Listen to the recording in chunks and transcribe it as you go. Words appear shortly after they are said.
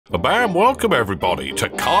Bam, welcome everybody to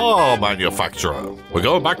Car Manufacturer. We're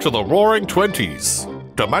going back to the Roaring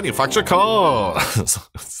 20s to manufacture cars.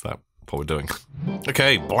 Is that what we're doing?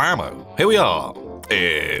 Okay, blammo. Here we are.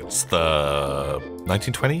 It's the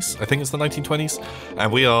 1920s. I think it's the 1920s.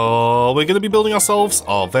 And we're going to be building ourselves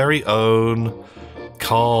our very own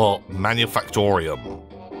car manufactorium.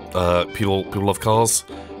 People love cars,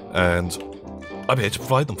 and I'm here to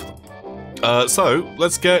provide them for them. So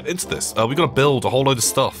let's get into this. We've got to build a whole load of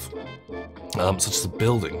stuff, such as a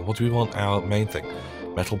building. What do we want our main thing?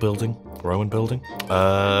 Metal building? Roman building?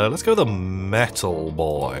 Let's go with the metal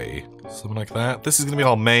boy. Something like that. This is going to be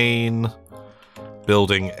our main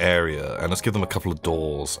building area, and let's give them a couple of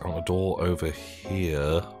doors. I want a door over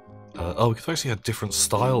here. Oh, we could actually have different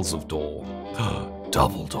styles of door.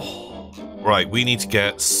 Double door. Right, we need to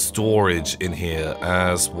get storage in here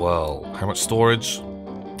as well. How much storage?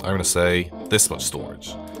 I'm going to say this much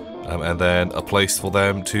storage. And then a place for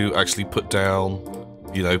them to actually put down,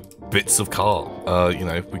 you know, bits of car. You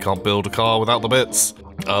know, we can't build a car without the bits.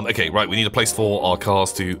 Okay, right, we need a place for our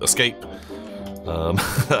cars to escape.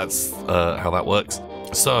 That's how that works.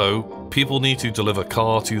 So, people need to deliver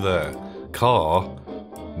car to there. Car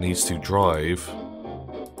needs to drive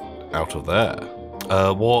out of there.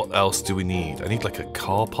 What else do we need? I need like a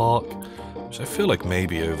car park, which I feel like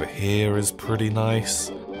maybe over here is pretty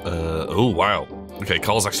nice. Oh wow. Okay,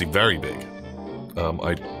 car's actually very big.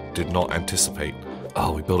 I did not anticipate.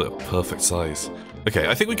 Oh, we built it a perfect size. Okay,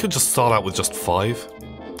 I think we could just start out with just 5.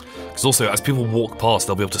 Because also, as people walk past,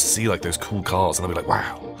 they'll be able to see like those cool cars, and they'll be like,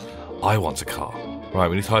 wow, I want a car. Right,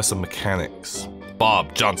 we need to hire some mechanics.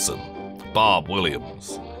 Bob Johnson, Bob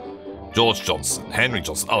Williams, George Johnson, Henry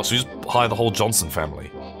Johnson. Oh, so we just hire the whole Johnson family.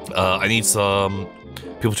 I need some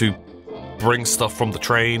people to bring stuff from the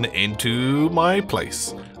train into my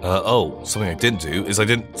place. Oh, something I didn't do is I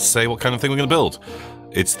didn't say what kind of thing we're going to build.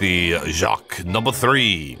 It's the Jacques number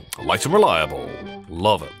 3. Light and reliable.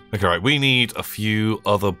 Love it. Okay, right, we need a few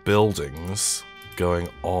other buildings going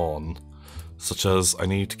on, such as I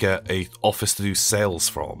need to get an office to do sales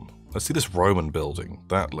from. Let's see this Roman building.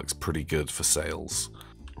 That looks pretty good for sales.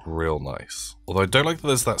 Real nice. Although I don't like that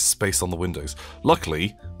there's that space on the windows.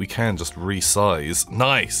 Luckily, we can just resize.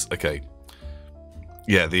 Nice! Okay.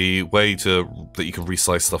 Yeah, the way that you can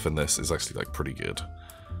resize stuff in this is actually like pretty good.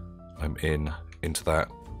 I'm into that.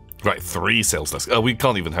 Right, 3 sales desks. We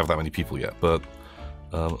can't even have that many people yet, but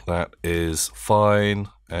that is fine.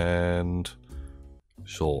 And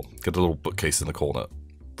sure, get a little bookcase in the corner.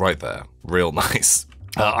 Right there. Real nice.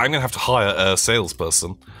 I'm gonna have to hire a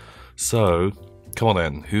salesperson. So, come on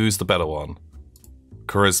in. Who's the better one?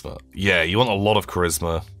 Charisma. Yeah, you want a lot of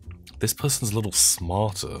charisma. This person's a little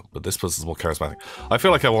smarter, but this person's more charismatic. I feel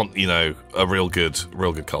like I want, you know, a real good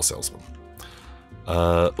car salesman.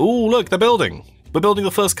 Ooh, look, they're building. We're building the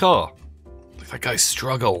first car. Look at that guy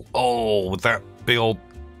struggle. Oh, with that big old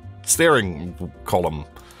steering column.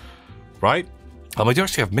 Right? I do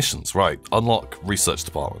actually have missions, right. Unlock research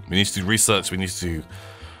department. We need to do research, we need to do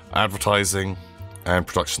advertising, and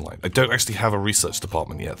production line. I don't actually have a research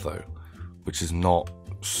department yet, though, which is not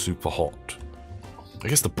super hot. I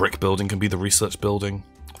guess the brick building can be the research building.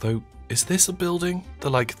 Though, is this a building?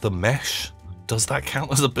 The mesh? Does that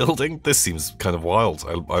count as a building? This seems kind of wild.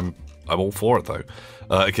 I'm all for it though.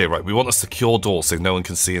 Okay, right. We want a secure door so no one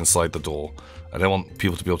can see inside the door. I don't want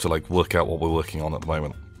people to be able to like work out what we're working on at the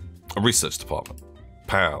moment. A research department.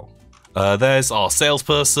 Pow. There's our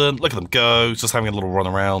salesperson. Look at them go. Just having a little run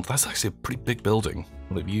around. That's actually a pretty big building.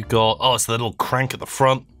 What have you got? Oh, it's the little crank at the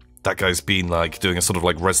front. That guy's been like doing a sort of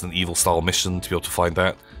like Resident Evil style mission to be able to find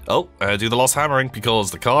that. Oh, do the lost hammering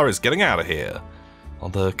because the car is getting out of here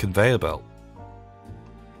on the conveyor belt.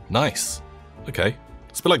 Nice. Okay.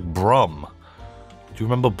 It's a bit like Brum. Do you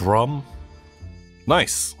remember Brum?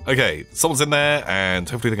 Nice. Okay, someone's in there and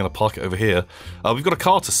hopefully they're going to park it over here. We've got a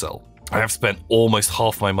car to sell. I have spent almost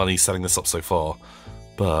half my money setting this up so far,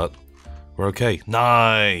 but we're okay.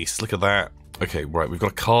 Nice. Look at that. Okay, right. We've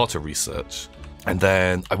got a car to research. And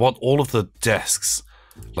then I want all of the desks,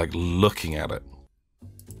 like, looking at it.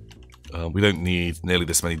 We don't need nearly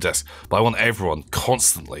this many desks, but I want everyone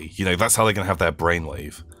constantly, you know, that's how they're going to have their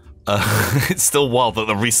brainwave. It's still wild that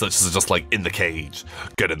the researchers are just, like, in the cage.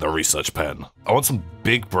 Get in the research pen. I want some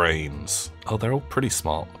big brains. Oh, they're all pretty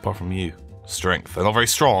smart, apart from you. Strength. They're not very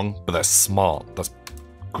strong, but they're smart. That's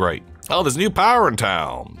great. Oh, there's new power in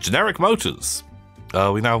town. Generic Motors.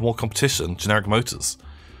 We now have more competition. Generic Motors.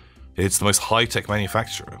 It's the most high-tech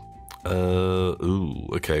manufacturer. Ooh,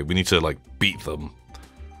 okay, we need to, like, beat them.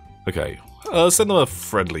 Okay, send them a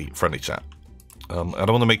friendly chat. I don't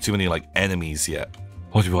want to make too many, like, enemies yet.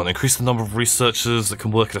 What do you want? Increase the number of researchers that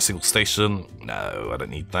can work at a single station? No, I don't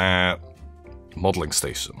need that. Modeling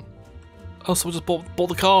station. Oh, someone just bought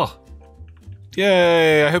the car.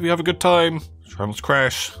 Yay, I hope you have a good time. Try not to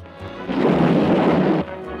crash.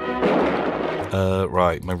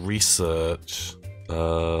 Right, my research.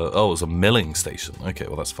 Oh, it's a milling station. Okay,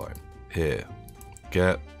 well that's fine. Here,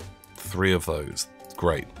 get 3 of those.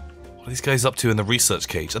 Great. What are these guys up to in the research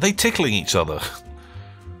cage? Are they tickling each other?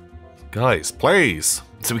 Guys, please.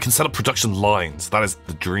 So we can set up production lines. That is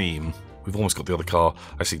the dream. We've almost got the other car.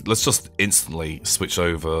 Actually, let's just instantly switch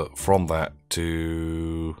over from that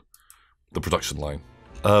to the production line.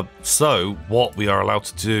 So what we are allowed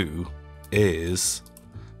to do is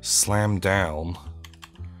slam down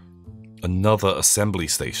another assembly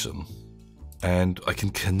station. And I can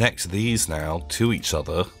connect these now to each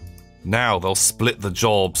other. Now they'll split the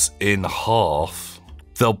jobs in half.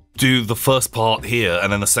 They'll do the first part here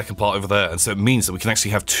and then the second part over there. And so it means that we can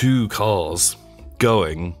actually have 2 cars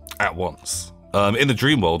going at once. In the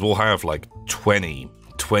dream world, we'll have like 20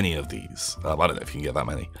 of these. I don't know if you can get that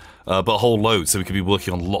many. But a whole load, so we could be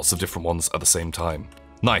working on lots of different ones at the same time.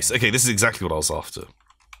 Nice. Okay, this is exactly what I was after.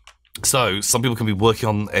 So, some people can be working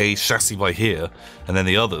on a chassis by here, and then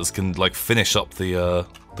the others can, like, finish up the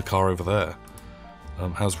car over there.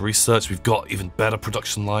 How's research? We've got even better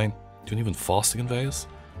production line. Doing even faster conveyors?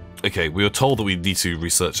 Okay, we were told that we need to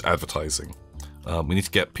research advertising. We need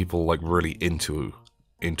to get people, like, really into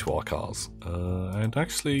our cars. And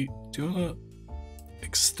actually, do you want to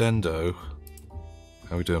extendo?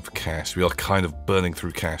 How are we doing for cash? We are kind of burning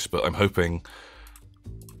through cash, but I'm hoping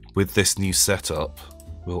with this new setup,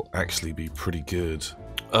 will actually be pretty good.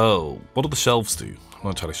 Oh, what do the shelves do? I'm not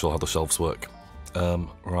entirely sure how the shelves work.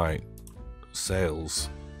 Right. Sales.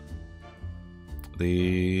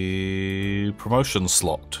 The promotion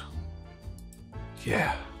slot.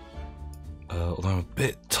 Yeah. Although I'm a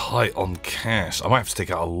bit tight on cash. I might have to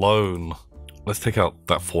take out a loan. Let's take out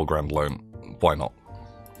that $4,000 loan. Why not?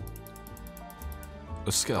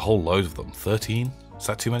 Let's just get a whole load of them. 13? Is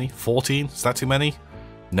that too many? 14? Is that too many?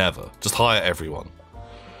 Never. Just hire everyone.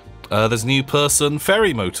 There's a new person,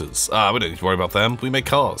 Ferry Motors. We don't need to worry about them. We make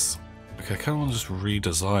cars. Okay, I kind of want to just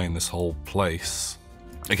redesign this whole place.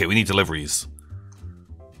 Okay, we need deliveries.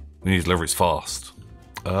 We need deliveries fast.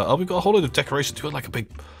 Oh, we've got a whole load of decorations. We got like a big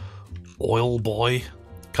oil boy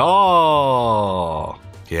car.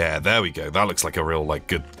 Yeah, there we go. That looks like a real, like,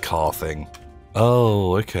 good car thing.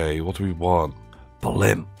 Oh, okay. What do we want?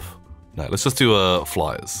 Blimp. No, let's just do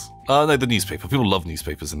flyers. No, the newspaper. People love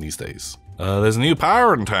newspapers in these days. There's a new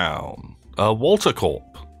power in town. Walter Corp.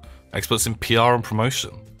 Experts in PR and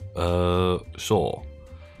promotion. Sure.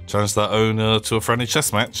 Challenge that owner to a friendly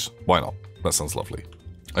chess match. Why not? That sounds lovely.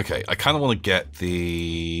 Okay, I kind of want to get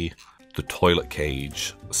the toilet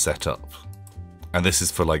cage set up. And this is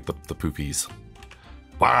for, like, the poopies.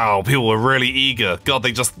 Wow, people were really eager. God,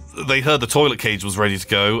 they heard the toilet cage was ready to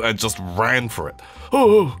go and just ran for it.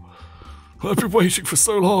 Oh, I've been waiting for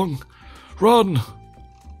so long. Run.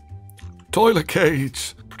 Toilet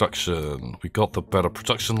cage. Production. We got the better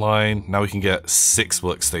production line. Now we can get 6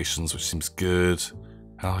 workstations, which seems good.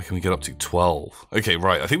 How can we get up to 12? Okay,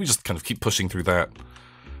 right. I think we just kind of keep pushing through that.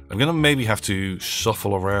 I'm going to maybe have to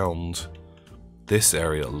shuffle around this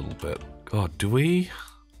area a little bit. God, do we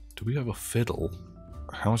have a fiddle?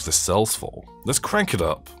 How much this sells for? Let's crank it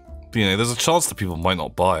up. You know, there's a chance that people might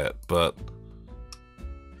not buy it, but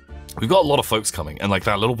we've got a lot of folks coming, and like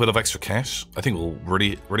that little bit of extra cash, I think will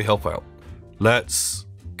really help out. Let's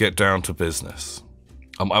get down to business.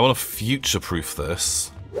 I want to future-proof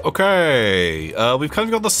this. Okay, we've kind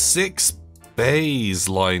of got the 6 bays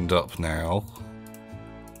lined up now.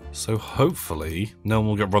 So hopefully no one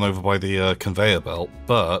will get run over by the conveyor belt,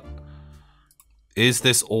 but is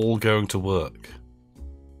this all going to work?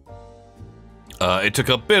 It took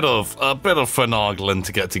a bit of finagling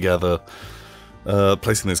to get together.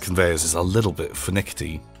 Placing those conveyors is a little bit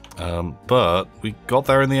finicky, but we got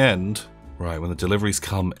there in the end. Right, when the deliveries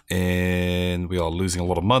come in, we are losing a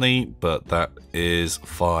lot of money, but that is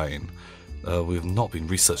fine. We've not been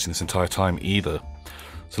researching this entire time either.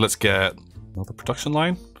 So let's get another production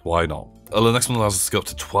line. Why not? The next one allows us to go up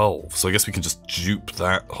to 12, so I guess we can just dupe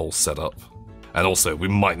that whole setup. And also, we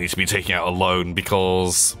might need to be taking out a loan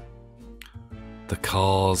because the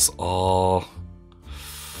cars are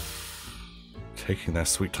taking their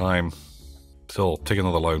sweet time. Still, take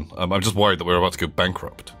another loan. I'm just worried that we're about to go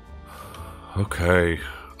bankrupt. Okay.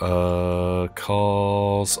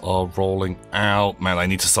 Cars are rolling out. Man, I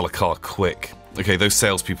need to sell a car quick. Okay, those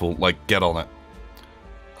salespeople, like, get on it.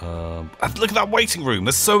 Look at that waiting room.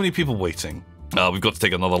 There's so many people waiting. We've got to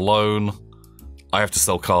take another loan. I have to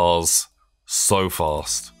sell cars So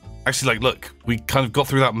fast. Actually, like, look, we kind of got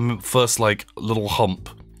through that first, like, little hump.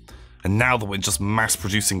 And now that we're just mass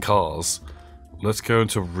producing cars, let's go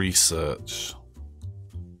into research.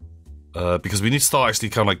 Because we need to start actually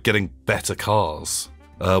kind of like getting better cars.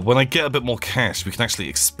 When I get a bit more cash, we can actually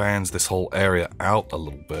expand this whole area out a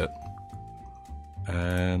little bit.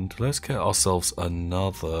 And let's get ourselves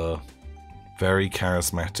another very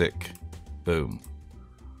charismatic, boom,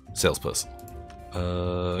 salesperson.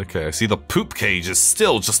 Okay, I see the poop cage is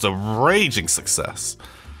still just a raging success.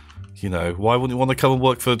 You know, why wouldn't you want to come and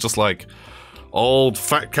work for just like old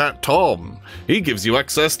Fat Cat Tom? He gives you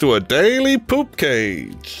access to a daily poop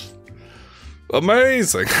cage.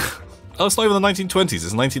 Amazing. Oh, it's not even the 1920s,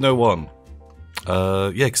 it's 1901.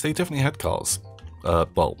 Yeah, because they definitely had cars.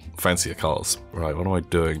 Well, fancier cars. Right, what am I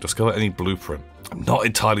doing? Discover any blueprint. I'm not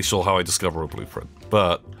entirely sure how I discover a blueprint,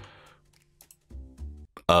 but...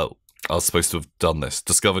 Oh, I was supposed to have done this.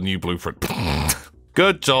 Discover new blueprint.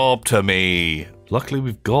 Good job to me. Luckily,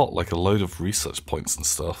 we've got like a load of research points and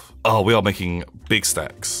stuff. Oh, we are making big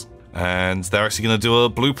stacks. And they're actually going to do a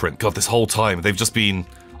blueprint. God, this whole time, I've just been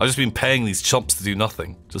paying these chumps to do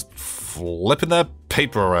nothing. Just flipping their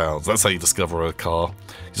paper around. That's how you discover a car.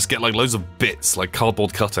 You just get like loads of bits, like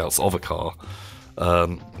cardboard cutouts of a car.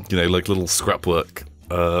 You know, like little scrapwork,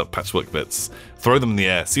 patchwork bits. Throw them in the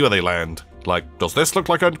air, see where they land. Like, does this look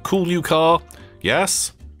like a cool new car?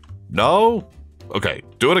 Yes? No? Okay,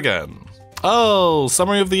 do it again. Oh,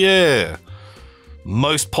 summary of the year.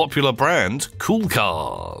 Most popular brand, cool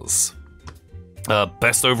cars.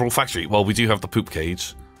 Best overall factory. Well, we do have the poop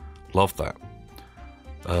cage. Love that.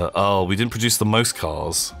 Oh, we didn't produce the most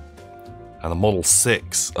cars. And the Model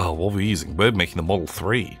 6. Oh, what are we using? We're making the Model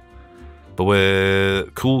 3.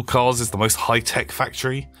 But Cool Cars is the most high-tech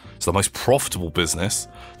factory. It's the most profitable business.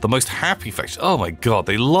 The most happy factory. Oh my god,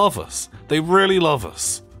 they love us. They really love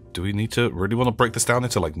us. Do we need to really want to break this down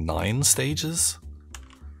into like 9 stages?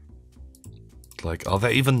 Like, are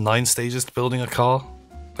there even 9 stages to building a car?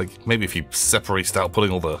 Like, maybe if you separated out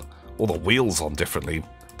putting all the wheels on differently,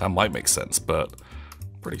 that might make sense, but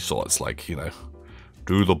pretty sure it's like, you know,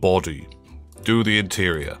 do the body, do the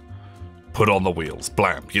interior, put on the wheels,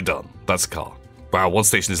 blam, you're done. That's a car. Wow, one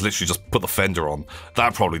station is literally just put the fender on.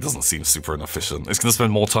 That probably doesn't seem super inefficient. It's gonna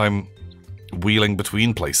spend more time wheeling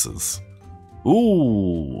between places.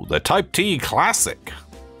 Ooh, the Type T Classic.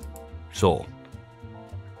 Sure.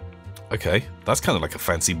 Okay, that's kind of like a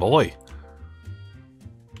fancy boy.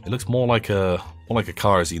 It looks more like a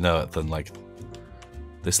car as you know it than like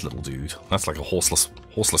this little dude. That's like a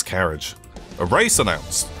horseless carriage. A race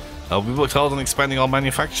announced. We worked hard on expanding our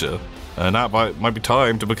manufacture, and now might be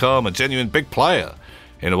time to become a genuine big player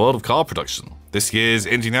in the world of car production. This year's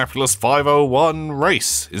Indianapolis 501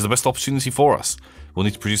 race is the best opportunity for us. We'll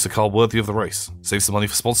need to produce a car worthy of the race, save some money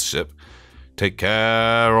for sponsorship, take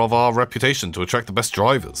care of our reputation to attract the best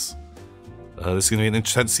drivers. This is going to be an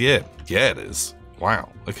intense year. Yeah, it is.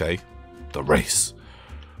 Wow, okay. The race.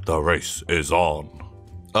 The race is on.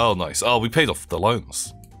 Oh, nice. Oh, we paid off the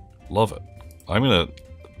loans. Love it. I'm going to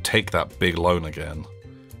take that big loan again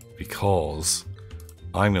because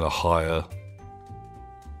I'm going to hire,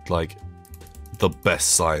 like, the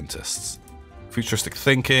best scientists. Futuristic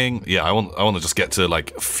thinking. Yeah, I want to just get to,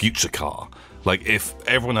 like, future car. Like, if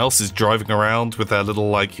everyone else is driving around with their little,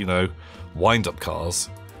 like, you know, wind-up cars,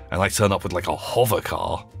 and I turn up with, like, a hover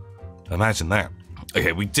car, imagine that.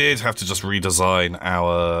 Okay, we did have to just redesign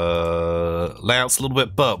our layouts a little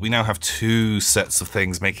bit, but we now have 2 sets of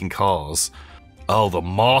things making cars. Oh, the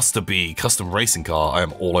Master Bee custom racing car. I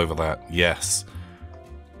am all over that. Yes.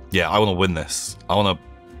 Yeah, I want to win this. I want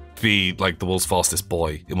to be, like, the world's fastest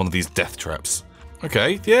boy in one of these death traps.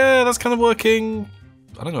 Okay, yeah, that's kind of working.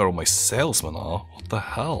 I don't know where all my salesmen are. What the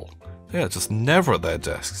hell? Yeah, just never at their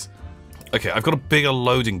desks. Okay, I've got a bigger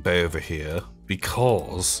loading bay over here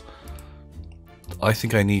because I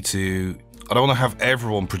think I need to... I don't want to have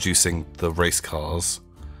everyone producing the race cars.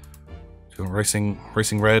 Do you want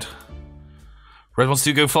racing red? Red wants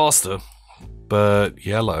to go faster, but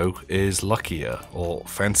yellow is luckier or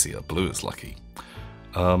fancier. Blue is lucky.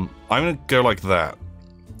 I'm going to go like that.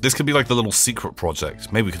 This could be like the little secret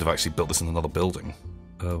project. Maybe we could have actually built this in another building.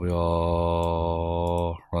 We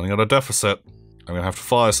are running at a deficit. I'm going to have to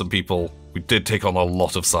fire some people. We did take on a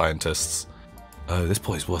lot of scientists. Oh, this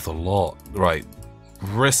boy's worth a lot. Right.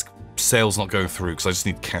 Risk sales not going through because I just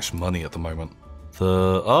need cash money at the moment.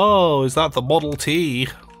 Oh, is that the Model T?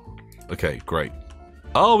 Okay, great.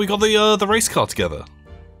 Oh, we got the race car together.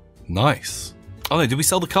 Nice. Oh no, did we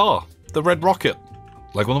sell the car? The Red Rocket.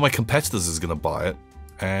 Like, one of my competitors is going to buy it,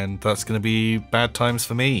 and that's going to be bad times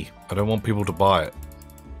for me. I don't want people to buy it.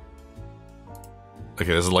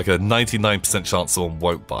 Okay, there's like a 99% chance someone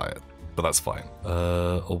won't buy it, but that's fine.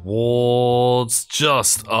 Awards,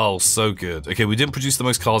 just, oh, so good. Okay, we didn't produce the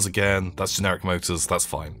most cars again. That's generic motors, that's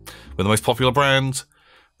fine. We're the most popular brand.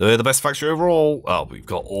 They're the best factory overall. Oh, we've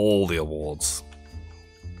got all the awards.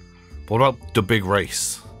 What about the big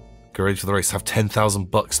race? Go ready for the race. Have 10,000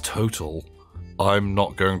 bucks total. I'm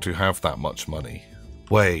not going to have that much money.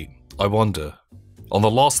 Wait, I wonder. On the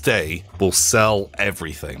last day, we'll sell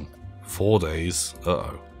everything. 4 days.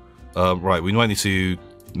 Uh-oh. Right, we might need to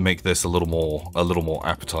make this a little more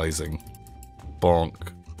appetizing.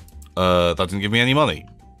 Bonk. That didn't give me any money.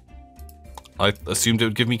 I assumed it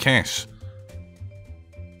would give me cash.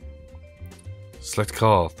 Select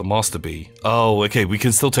car, the Master Bee. Oh, okay, we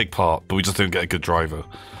can still take part, but we just don't get a good driver.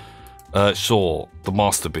 Sure, the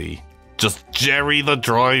Master Bee. Just Jerry the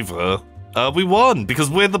driver. We won, because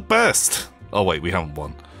we're the best. Oh wait, we haven't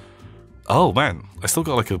won. Oh man, I still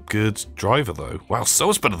got like a good driver though. Wow, so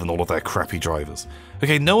much better than all of their crappy drivers.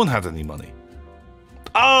 Okay, no one had any money.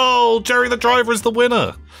 Oh, Jerry the driver is the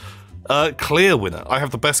winner. Clear winner. I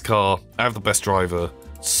have the best car, I have the best driver.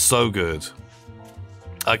 So good.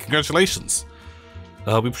 Congratulations.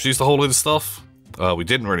 We produced a whole load of stuff. We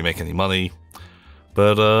didn't really make any money,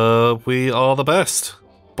 but we are the best.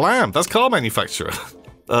 Blam! That's car manufacturer.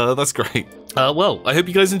 That's great. Well, I hope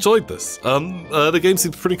you guys enjoyed this. The game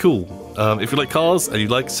seems pretty cool. If you like cars and you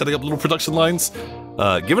like setting up little production lines,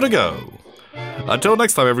 give it a go. Until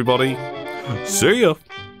next time, everybody. See ya.